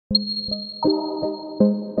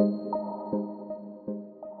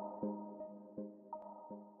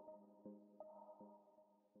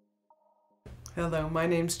Hello, my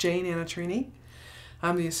name's Jane Anetrini.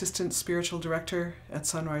 I'm the Assistant Spiritual Director at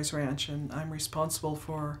Sunrise Ranch, and I'm responsible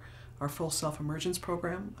for our Full Self-Emergence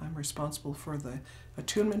program. I'm responsible for the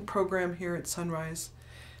attunement program here at Sunrise.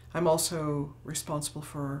 I'm also responsible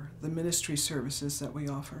for the ministry services that we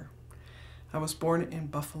offer. I was born in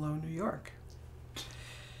Buffalo, New York.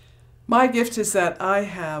 My gift is that I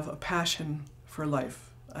have a passion for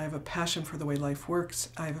life. I have a passion for the way life works.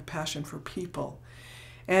 I have a passion for people.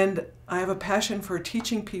 And I have a passion for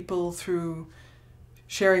teaching people through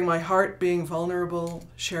sharing my heart, being vulnerable,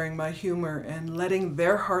 sharing my humor, and letting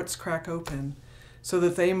their hearts crack open so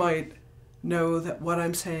that they might know that what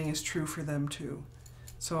I'm saying is true for them too.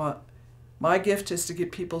 So my gift is to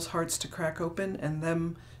get people's hearts to crack open and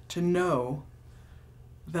them to know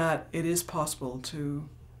that it is possible to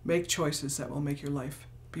make choices that will make your life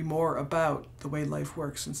be more about the way life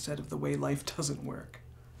works instead of the way life doesn't work.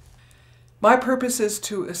 My purpose is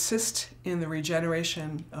to assist in the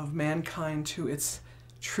regeneration of mankind to its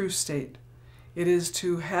true state. It is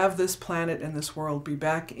to have this planet and this world be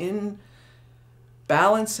back in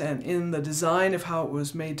balance and in the design of how it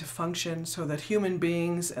was made to function so that human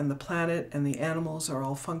beings and the planet and the animals are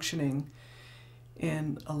all functioning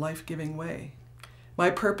in a life-giving way. My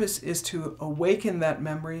purpose is to awaken that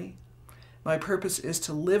memory. My purpose is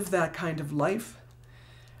to live that kind of life.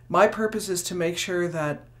 My purpose is to make sure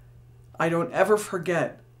that I don't ever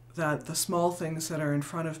forget that the small things that are in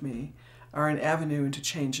front of me are an avenue into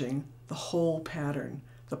changing the whole pattern,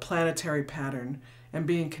 the planetary pattern, and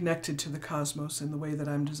being connected to the cosmos in the way that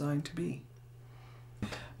I'm designed to be.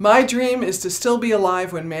 My dream is to still be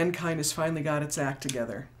alive when mankind has finally got its act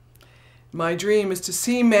together. My dream is to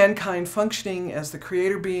see mankind functioning as the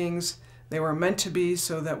creator beings they were meant to be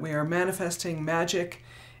so that we are manifesting magic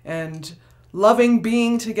and loving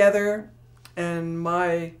being together, and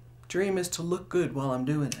my dream is to look good while I'm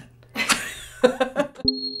doing it.